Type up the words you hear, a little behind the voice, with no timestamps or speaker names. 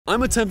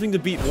I'm attempting to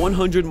beat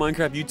 100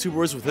 Minecraft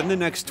YouTubers within the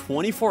next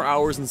 24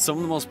 hours in some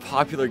of the most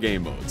popular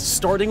game modes,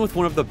 starting with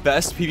one of the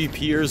best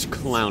PvPers,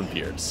 Clown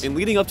Pierce. And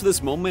leading up to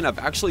this moment, I've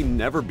actually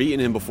never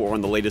beaten him before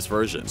on the latest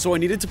version, so I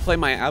needed to play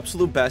my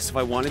absolute best if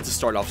I wanted to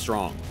start off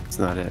strong. It's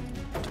not it.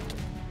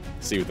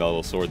 See with that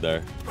little sword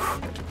there.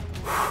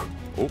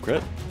 Oh,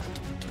 crit.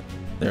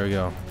 There we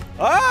go.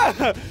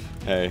 Ah!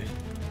 Hey.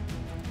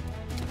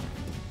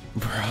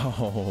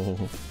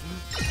 Bro.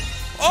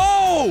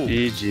 Oh!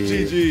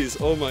 GG. GG's.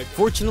 Oh my.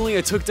 Fortunately,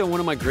 I took down one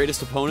of my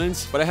greatest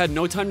opponents, but I had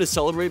no time to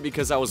celebrate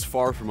because I was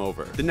far from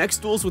over. The next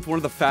duel is with one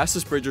of the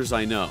fastest bridgers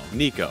I know,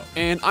 Nico.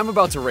 And I'm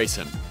about to race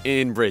him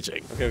in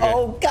bridging. Okay, okay.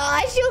 Oh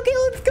gosh, okay,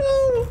 let's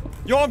go.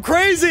 Yo, I'm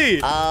crazy!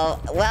 Well,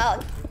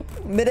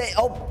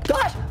 oh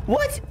gosh,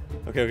 what?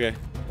 Okay, okay.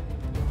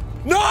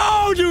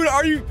 No, dude,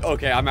 are you?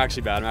 Okay, I'm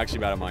actually bad. I'm actually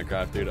bad at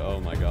Minecraft, dude. Oh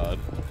my god.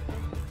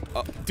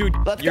 Dude,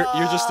 you're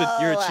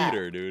a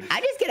cheater, dude.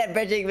 I'm just good at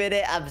bridging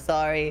minute. I'm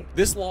sorry.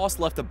 This loss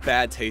left a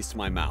bad taste in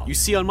my mouth. You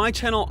see, on my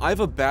channel, I have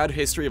a bad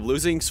history of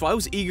losing, so I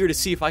was eager to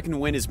see if I can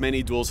win as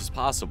many duels as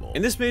possible.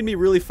 And this made me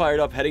really fired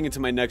up heading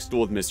into my next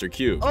duel with Mr.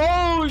 Cube.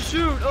 Oh,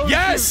 shoot. Oh,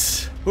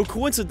 yes! Shoot. Who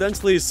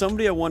coincidentally is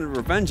somebody I wanted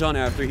revenge on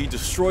after he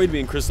destroyed me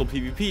in Crystal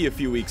PvP a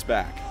few weeks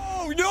back.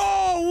 Oh,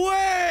 no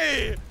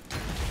way!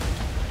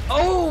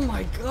 Oh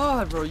my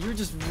god, bro. You're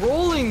just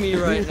rolling me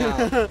right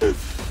now.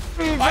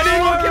 I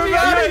didn't want to get me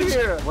out of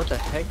here! What the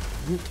heck?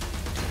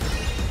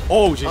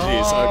 Oh,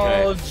 GG's,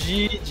 okay. Oh,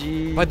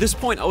 GG. By this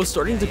point, I was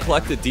starting to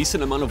collect a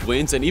decent amount of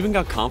wins and even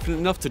got confident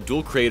enough to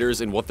duel creators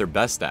in what they're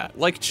best at.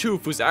 Like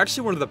Choof, who's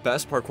actually one of the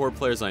best parkour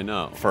players I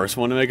know. First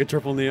one to make a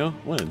triple neo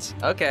wins.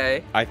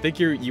 Okay. I think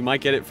you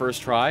might get it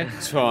first try,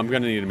 so I'm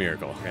gonna need a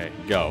miracle. Okay,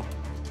 go.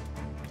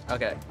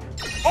 Okay.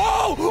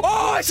 Oh!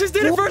 Oh, I just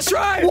did it first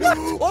try! What?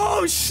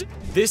 Oh, shit!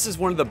 This is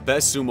one of the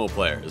best sumo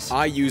players.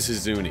 I use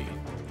his Zuni.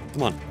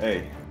 Come on.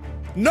 Hey.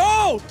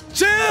 No!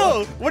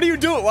 Chill! What are you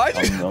doing? Why'd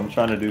you? I'm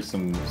trying to do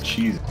some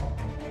cheese.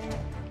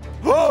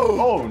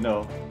 Oh! Oh,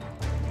 no.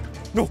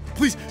 No,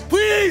 please,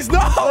 please, no,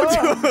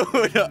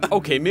 dude!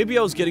 Okay, maybe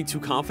I was getting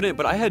too confident,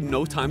 but I had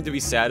no time to be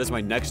sad as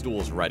my next duel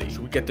was ready.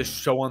 Should we get this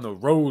show on the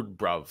road,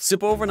 bro?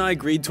 Sipova and I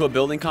agreed to a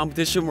building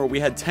competition where we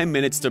had 10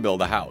 minutes to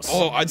build a house.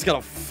 Oh, I just got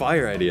a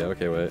fire idea.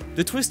 Okay, wait.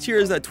 The twist here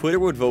is that Twitter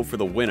would vote for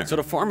the winner. So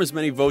to farm as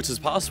many votes as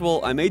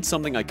possible, I made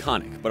something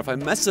iconic. But if I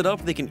mess it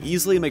up, they can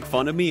easily make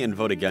fun of me and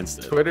vote against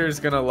it. Twitter's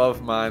gonna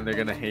love mine. They're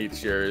gonna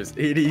hate yours.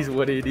 It is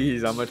what it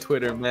is. I'm a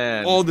Twitter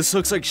man. Oh, this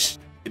looks like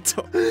Nice.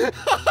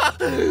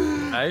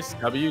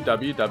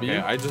 WWW. Okay,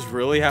 I just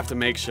really have to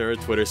make sure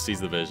Twitter sees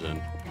the vision.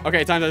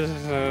 Okay, time to...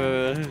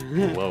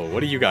 Whoa,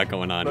 what do you got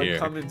going on here?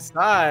 Come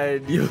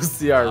inside, you'll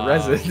see our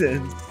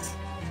residence.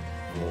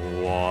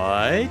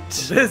 What?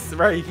 This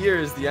right here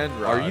is the end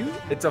rod. Are you?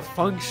 It's a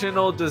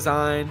functional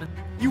design.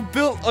 You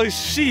built a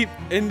sheep,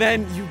 and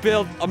then you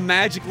built a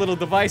magic little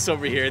device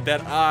over here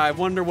that I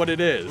wonder what it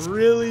is.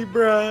 Really,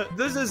 bruh?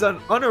 This is an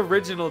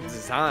unoriginal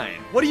design.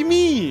 What do you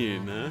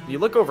mean? You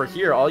look over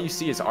here, all you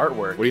see is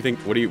artwork. What do you think?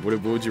 What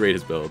would you rate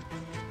his build?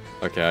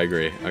 Okay, I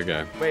agree.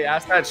 Okay. Wait,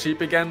 ask that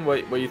sheep again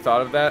what you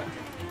thought of that.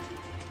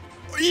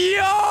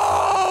 Yo!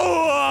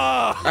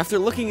 After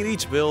looking at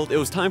each build, it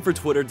was time for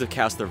Twitter to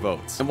cast their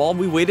votes. And while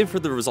we waited for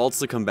the results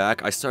to come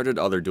back, I started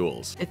other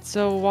duels. It's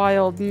a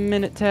wild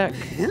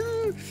MinuteTech.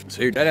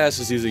 So your dead ass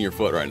is using your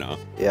foot right now.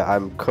 Yeah,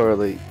 I'm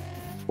currently...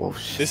 Oh,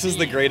 shit. This is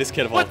the greatest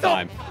kid of all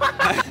time.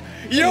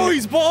 Yo,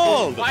 he's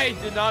bald! I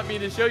did not mean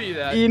to show you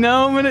that. You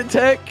know,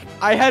 MinuteTech,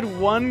 I had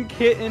one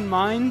kit in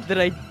mind that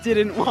I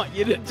didn't want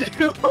you to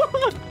do.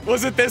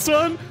 Was it this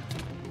one?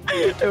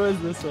 It was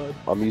this one.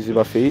 I'm using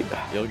my feet.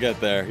 You'll get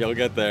there. You'll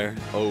get there.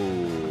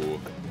 Oh.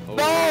 Oh.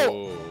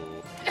 No!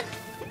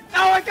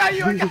 No, I got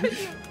you. I got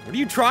you. What are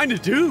you trying to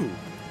do?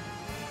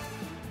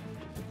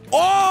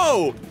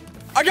 Oh!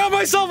 I got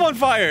myself on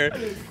fire.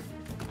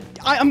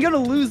 I'm gonna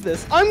lose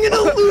this. I'm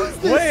gonna lose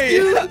this. Wait.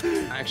 Dude.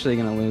 I'm actually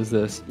gonna lose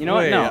this. You know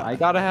what? Wait. No, I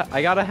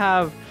gotta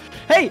have.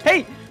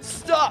 Hey,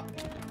 stop!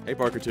 Hey,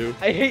 Parker too.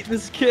 I hate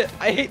this kit.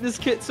 I hate this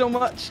kit so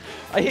much.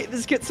 I hate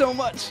this kit so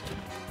much.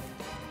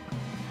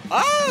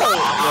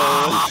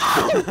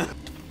 Oh!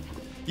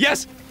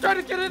 Yes! Try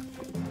to get it.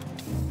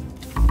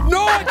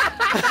 No!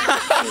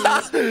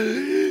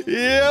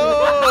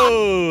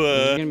 Yo!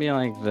 It's gonna be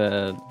like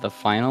the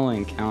final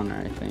encounter,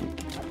 I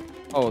think.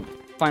 Oh,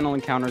 final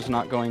encounter's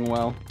not going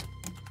well.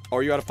 Oh,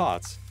 are you out of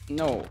pots?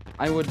 No,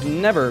 I would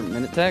never,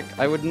 MinuteTech.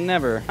 I would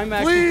never. I'm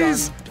actually done.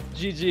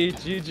 GG,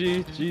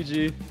 GG,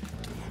 GG.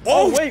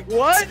 Oh, wait,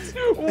 what?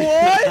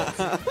 What?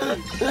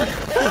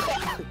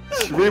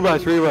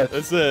 Rematch.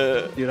 That's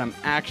it. Dude, I'm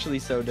actually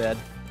so dead.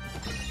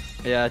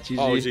 Yeah, GG.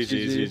 Oh,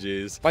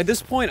 GG's. By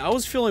this point, I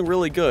was feeling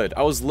really good.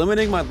 I was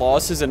limiting my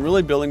losses and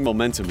really building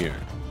momentum here.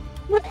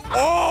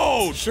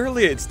 Oh,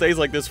 surely it stays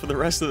like this for the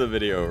rest of the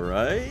video,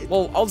 right?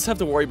 Well, I'll just have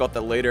to worry about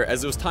that later,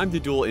 as it was time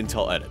to duel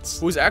Intel Edits,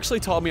 who's actually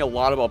taught me a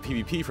lot about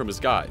PvP from his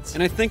guides.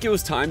 And I think it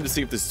was time to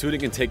see if the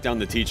student can take down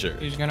the teacher.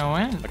 Who's gonna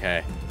win?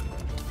 Okay.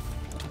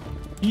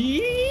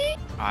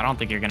 I don't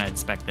think you're gonna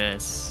expect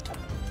this.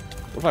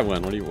 What if I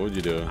win? What would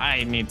you do?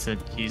 I need to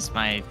use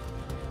my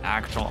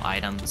actual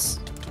items.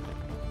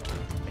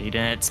 You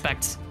didn't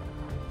expect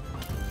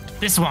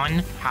this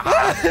one.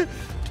 Haha.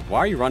 Why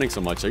are you running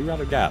so much? Are you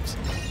out of gaps?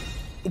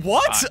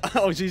 What?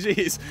 Oh,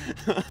 GG's.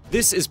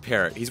 This is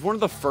Parrot. He's one of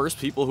the first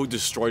people who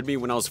destroyed me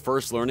when I was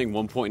first learning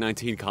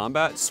 1.19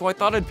 combat, so I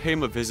thought I'd pay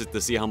him a visit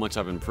to see how much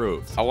I've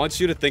improved. I want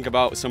you to think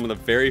about some of the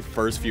very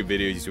first few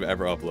videos you've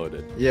ever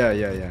uploaded. Yeah,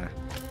 yeah, yeah.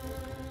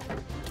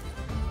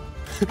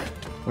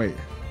 Wait.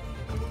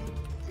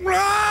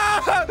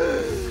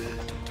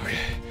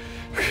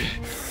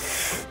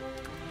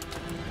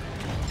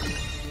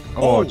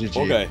 Oh, GG.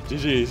 Okay,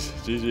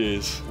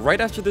 GG's. Right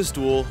after this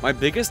duel, my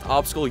biggest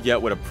obstacle yet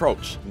would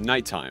approach,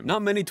 nighttime.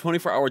 Not many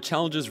 24-hour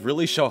challenges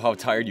really show how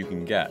tired you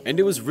can get,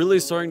 and it was really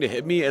starting to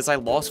hit me as I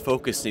lost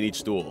focus in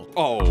each duel.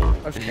 Oh,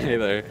 hey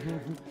there.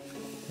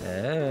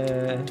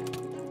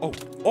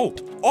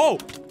 Oh!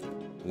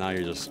 Now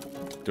you're just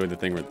doing the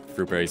thing where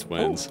Fruit Berries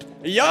wins.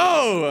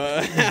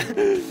 Yo!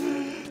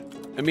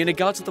 I mean, it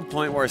got to the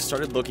point where I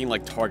started looking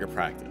like target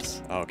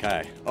practice.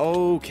 Okay.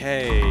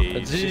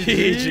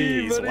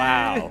 GG's,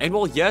 wow. And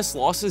while yes,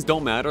 losses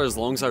don't matter as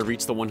long as I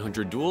reach the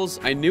 100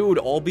 duels, I knew it would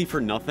all be for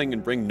nothing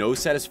and bring no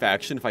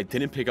satisfaction if I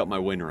didn't pick up my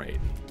win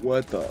rate.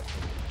 What the?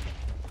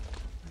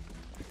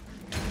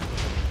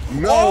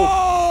 No!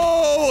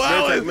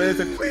 Oh,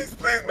 please.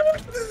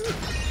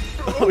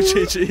 Oh,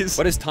 GG's.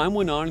 But as time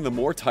went on and the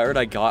more tired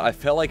I got, I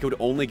felt like it would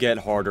only get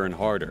harder and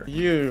harder.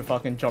 You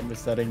fucking jump the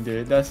setting,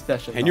 dude. That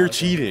shit. And you're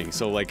cheating,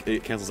 so like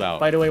it cancels out.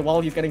 By the way,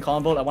 while he's getting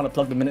comboed, I want to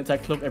plug the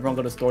MinuteTech club. Everyone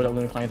go to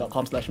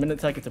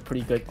store.luminaclient.com/MinuteTech. It's a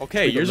pretty good.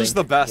 Okay, you're just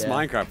the best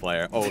Minecraft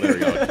player. Oh, there we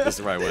go. This is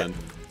the right win.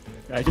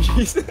 Right,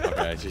 GG's.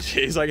 Okay,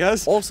 GG's, I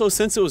guess. Also,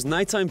 since it was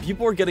nighttime,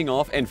 people were getting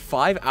off, and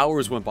 5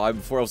 hours went by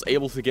before I was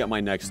able to get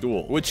my next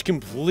duel, which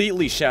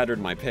completely shattered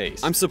my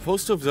pace. I'm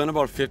supposed to have done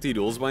about 50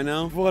 duels by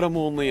now, but I'm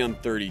only on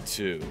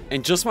 32.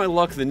 And just my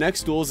luck, the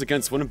next duel is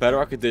against one of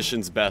Bedrock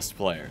Edition's best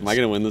players. Am I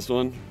gonna win this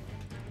one?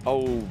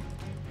 Oh,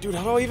 dude,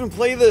 how do I even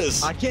play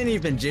this? I can't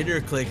even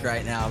jitter click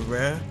right now,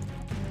 bruh.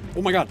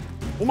 Oh my god.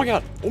 Oh my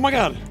god. Oh my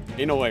god.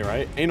 Ain't no way,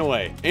 right? Ain't no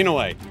way. Ain't no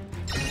way.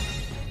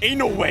 Ain't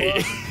no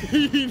way.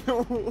 Ain't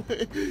no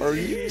way. Are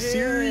you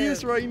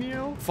serious right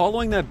now?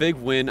 Following that big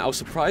win, I was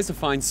surprised to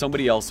find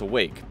somebody else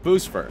awake,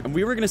 Boostfer, and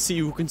we were gonna see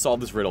who can solve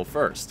this riddle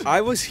first.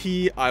 I was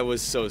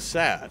so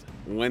sad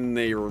when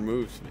they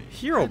removed me.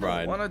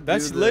 Herobrine.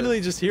 That's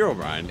literally just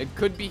Herobrine. It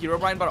could be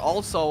Herobrine, but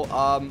also,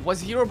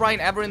 was Herobrine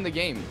ever in the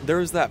game?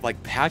 There's that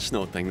like patch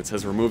note thing that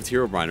says removed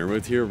Herobrine,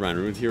 removed Herobrine,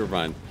 removed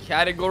Herobrine.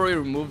 Category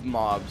removed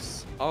mobs.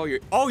 Oh,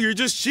 you're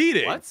just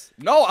cheating. What?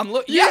 No, I'm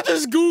looking. You're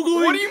just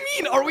Googling. What do you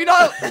mean? Are we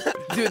not?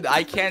 Dude,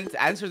 I can't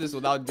answer this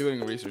without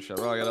doing research. I'm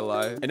not gonna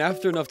lie. And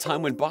after enough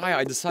time went by,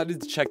 I decided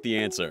to check the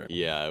answer.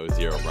 Yeah, it was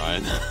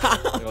Herobrine.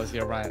 It was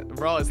Herobrine.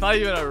 Bro, it's not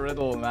even a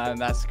riddle, man.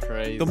 That's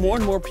crazy. The more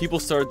and more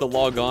people started to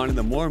log on, and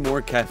the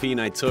more caffeine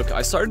I took,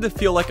 I started to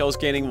feel like I was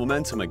gaining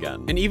momentum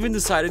again. And even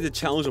decided to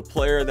challenge a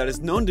player that is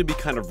known to be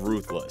kind of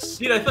ruthless.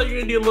 Dude, I thought you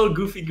were gonna do a little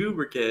Goofy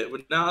Goober kit,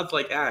 but now it's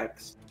like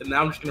Axe. And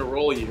now I'm just gonna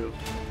roll you.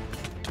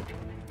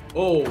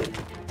 Oh.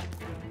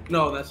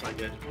 No, that's not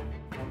good.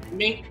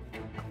 Mink.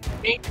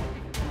 Mink.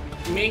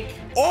 Mink.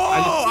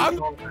 Oh, I'm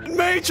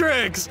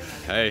Matrix!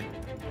 Hey.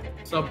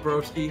 What's up,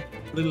 broski?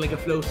 Looking like a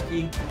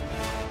flowski.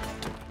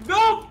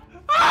 No!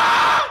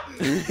 Ah!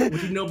 What do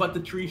you know about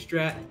the tree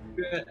strat?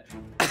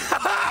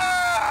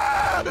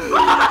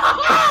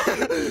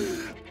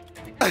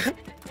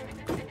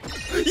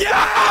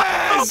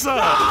 Yes!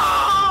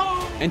 No!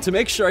 And to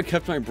make sure I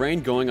kept my brain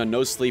going on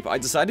no sleep, I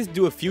decided to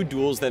do a few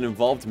duels that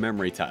involved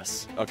memory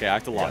tests. Okay, I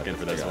have to lock in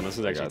for this one. This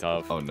is actually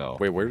tough. Oh no.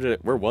 Wait,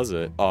 where was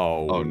it?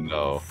 Oh. Oh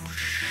no.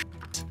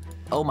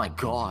 Oh my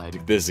god.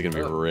 This is gonna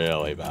be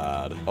really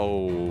bad.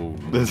 Oh,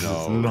 This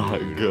is not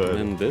good.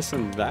 And this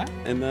and that,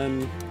 and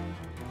then...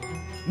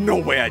 No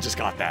way I just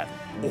got that.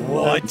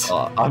 What?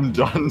 I'm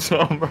done,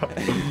 bro.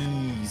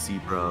 Easy,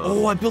 bro.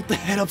 Oh, I built the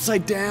head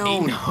upside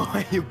down.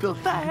 No, you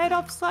built the head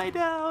upside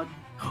down.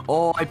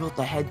 Oh, I built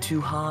the head too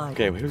high.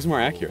 Okay, who's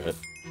more accurate?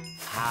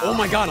 Oh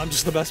my god, I'm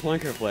just the best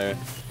Minecraft player.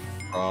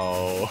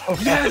 Oh.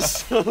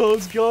 Yes!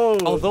 Let's go!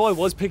 Although I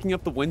was picking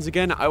up the wins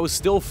again, I was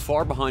still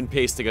far behind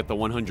pace to get the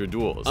 100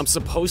 duels. I'm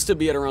supposed to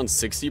be at around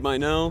 60 by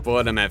now,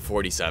 but I'm at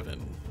 47.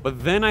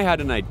 But then I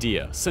had an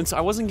idea. Since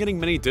I wasn't getting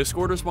many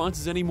Discord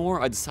responses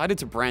anymore, I decided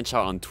to branch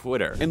out on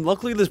Twitter. And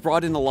luckily this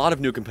brought in a lot of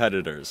new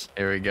competitors.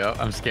 Here we go.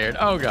 I'm scared.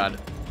 Oh god.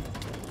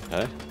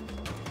 Okay.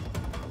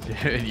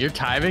 Dude, your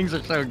timings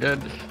are so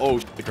good. Oh,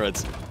 the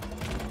creds.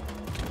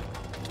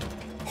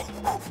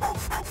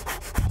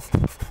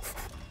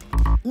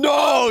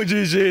 No,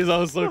 GG's, I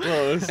was so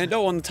close. And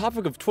oh, on the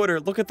topic of Twitter,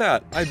 look at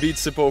that. I beat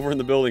Sip over in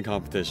the building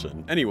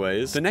competition.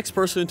 Anyways, the next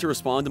person to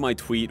respond to my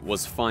tweet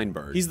was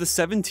Feinberg. He's the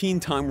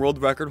 17-time world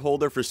record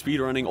holder for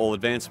speedrunning all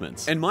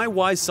advancements. And my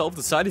wise self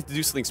decided to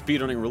do something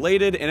speedrunning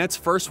related, and that's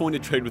first one to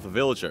trade with a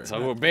villager.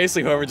 So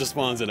basically whoever just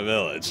spawns in a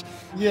village.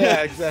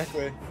 Yeah,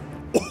 exactly.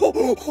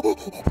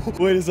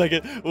 Wait a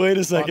second. Wait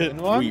a second.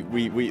 Wheat.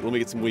 Wheat. Let me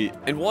get some wheat.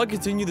 And while I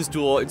continue this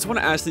duel, I just want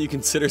to ask that you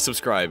consider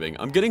subscribing.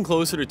 I'm getting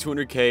closer to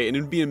 200K, and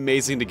it would be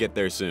amazing to get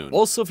there soon.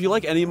 Also, if you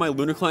like any of my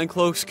Lunar Clan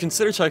cloaks,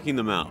 consider checking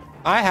them out.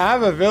 I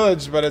have a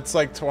village, but it's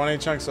like 20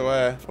 chunks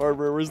away.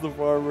 Farmer, where's the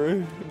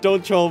farmer?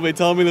 Don't troll me.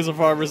 Tell me there's a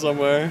farmer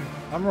somewhere.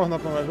 I'm rolling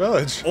up on my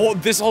village. Oh,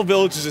 this whole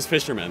village is just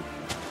fishermen.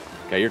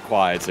 Okay, you're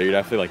quiet, so you're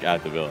definitely like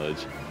at the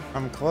village.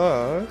 I'm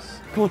close.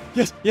 Come on,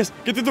 yes, get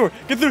through the door,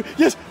 get through,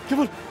 yes, come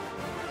on.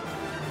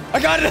 I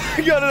got it,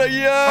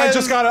 yes! I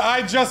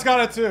just got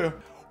it too.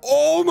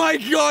 Oh my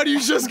god,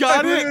 you just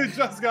got it? I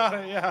just got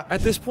it, yeah.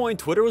 At this point,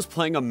 Twitter was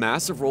playing a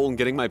massive role in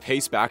getting my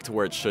pace back to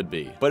where it should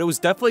be. But it was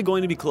definitely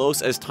going to be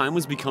close as time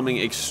was becoming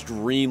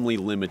extremely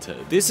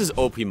limited. This is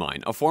OP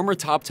Mine, a former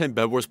top 10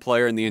 Bed Wars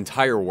player in the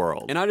entire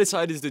world. And I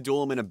decided to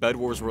duel him in a Bed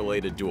Wars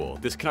related duel.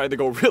 This can either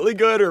go really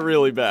good or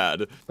really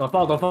bad. Don't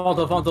fall.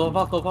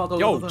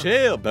 Yo,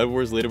 chill! Bed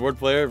Wars leaderboard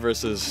player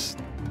versus...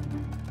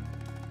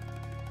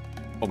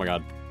 Oh my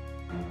god.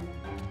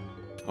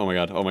 Oh my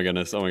god, oh my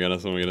goodness, I'm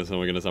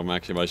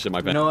actually about to shit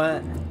my pants. You know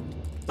what?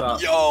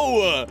 Stop.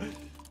 Yo!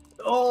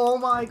 Oh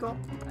my god.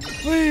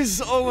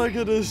 Please, oh my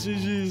goodness,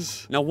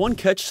 GG's. Now, one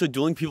catch to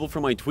dueling people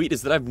from my tweet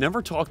is that I've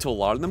never talked to a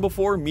lot of them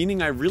before,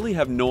 meaning I really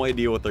have no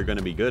idea what they're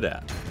gonna be good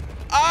at.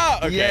 Ah!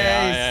 Okay,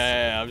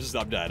 Yes.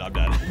 I'm dead.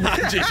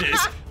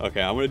 GG's.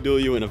 Okay, I'm gonna duel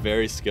you in a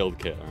very skilled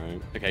kit,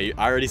 alright? Okay,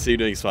 I already see you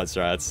doing sweat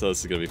strats, so this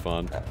is gonna be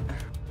fun.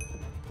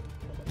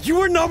 You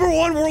were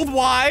 #1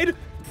 worldwide?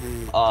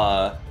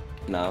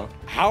 No.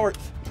 Howard.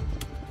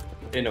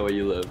 You know where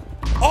you live.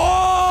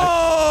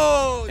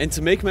 Oh! And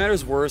to make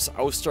matters worse,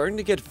 I was starting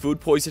to get food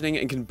poisoning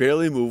and can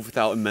barely move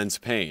without immense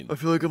pain. I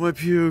feel like I might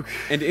puke.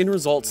 And in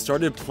result,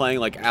 started playing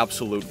like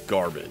absolute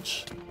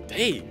garbage.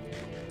 Dang.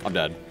 I'm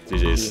dead.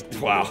 GG's.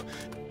 Wow.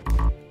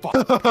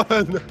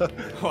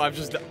 Oh, I'm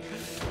just...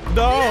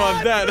 No,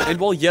 I'm dead. And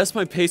while yes,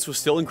 my pace was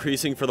still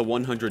increasing for the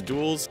 100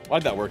 duels,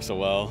 why'd that work so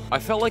well? I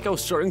felt like I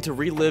was starting to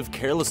relive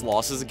careless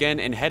losses again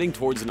and heading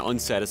towards an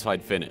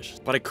unsatisfied finish.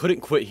 But I couldn't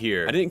quit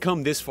here. I didn't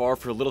come this far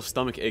for a little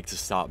stomach ache to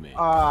stop me.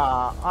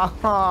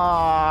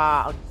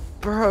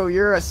 Bro,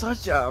 you're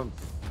such a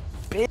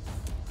bitch.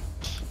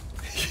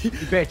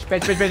 bitch.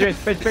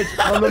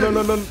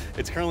 No.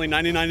 It's currently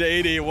 99 to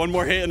 80. One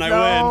more hit and I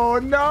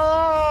win.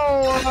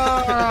 No.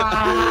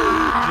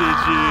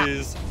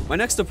 GG's. My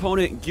next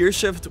opponent,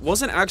 Gearshift,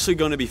 wasn't actually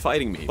going to be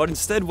fighting me, but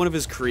instead one of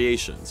his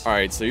creations. All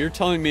right, so you're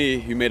telling me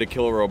you made a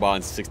killer robot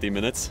in 60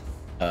 minutes?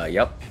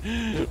 Yep.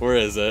 Where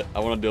is it? I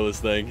want to do this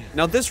thing.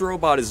 Now, this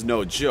robot is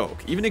no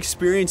joke. Even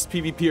experienced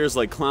PvPers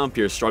like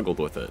Clownpier struggled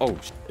with it. Oh,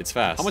 it's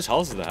fast. How much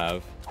health does it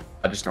have?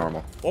 Just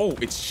normal. Oh,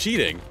 it's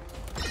cheating.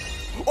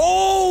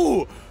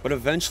 Oh! But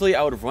eventually,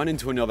 I would run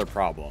into another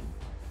problem.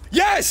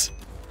 Yes!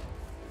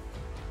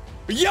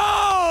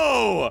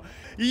 Yo!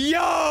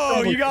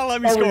 Yo! You gotta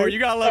let me score. You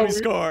gotta let me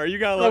score. You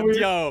gotta let me...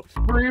 Yo.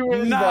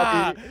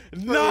 Nah!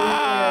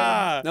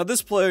 Now,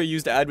 this player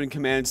used admin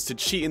commands to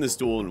cheat in this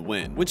duel and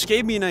win, which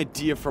gave me an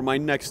idea for my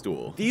next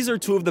duel. These are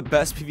two of the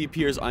best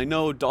PvPers I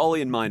know,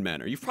 Dolly and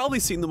Mindmanner. You've probably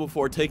seen them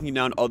before taking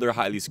down other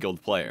highly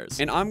skilled players.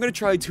 And I'm gonna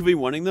try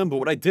 2v1ing them, but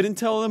what I didn't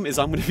tell them is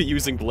I'm gonna be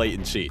using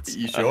blatant cheats.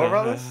 You sure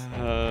about this?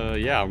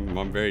 Yeah,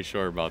 I'm very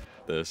sure about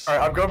this.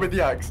 Alright, I'm going with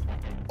the axe.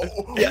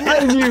 Yeah,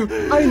 I knew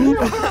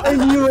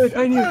it.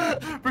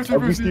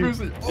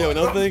 Brucey. Yo,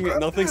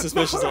 nothing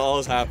suspicious at all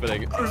is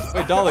happening.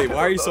 Wait, Dolly, why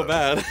are you so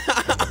bad?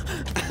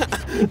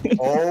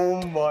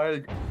 Oh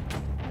my...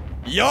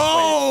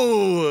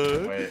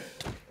 Yo! Wait.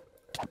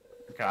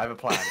 Okay, I have a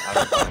plan.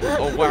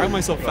 Oh, why am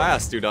I so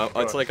fast, dude?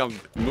 It's like I'm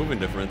moving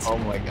different. Oh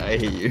my god, I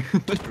hate you.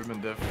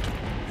 Movement diff.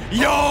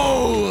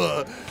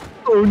 Yo!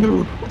 Oh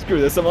no! Screw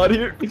this, I'm out of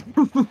here. Yo!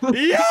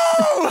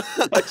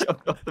 I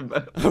jumped off the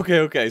bed.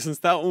 Okay, since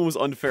that one was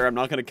unfair, I'm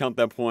not gonna count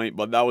that point,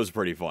 but that was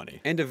pretty funny.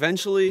 And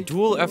eventually,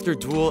 duel after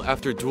duel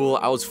after duel,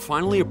 I was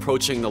finally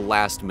approaching the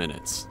last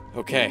minutes.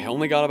 Okay, I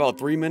only got about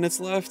 3 minutes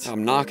left.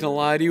 I'm not gonna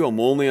lie to you, I'm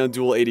only on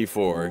duel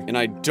 84, and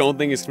I don't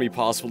think it's gonna be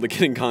possible to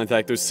get in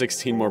contact with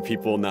 16 more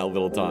people in that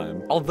little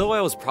time. Although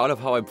I was proud of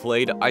how I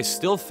played, I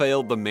still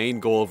failed the main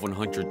goal of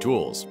 100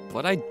 duels,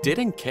 but I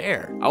didn't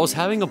care. I was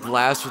having a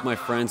blast with my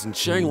friends and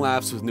sharing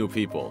laughs with new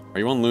people. Are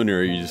you on Lunar or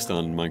are you just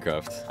on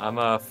Minecraft? I'm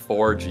a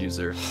Forge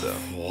user, so.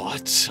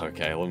 What?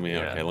 Okay, let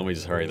me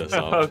just hurry this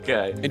up.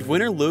 Okay. And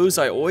win or lose,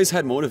 I always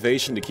had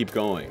motivation to keep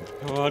going.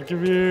 Come on,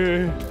 come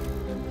here.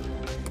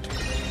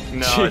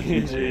 No,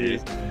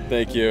 GG.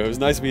 Thank you. It was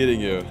nice meeting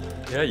you.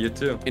 Yeah, you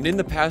too. And in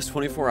the past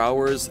 24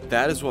 hours,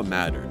 that is what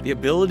mattered. The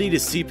ability to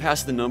see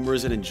past the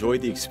numbers and enjoy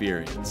the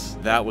experience.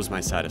 That was my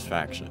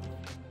satisfaction.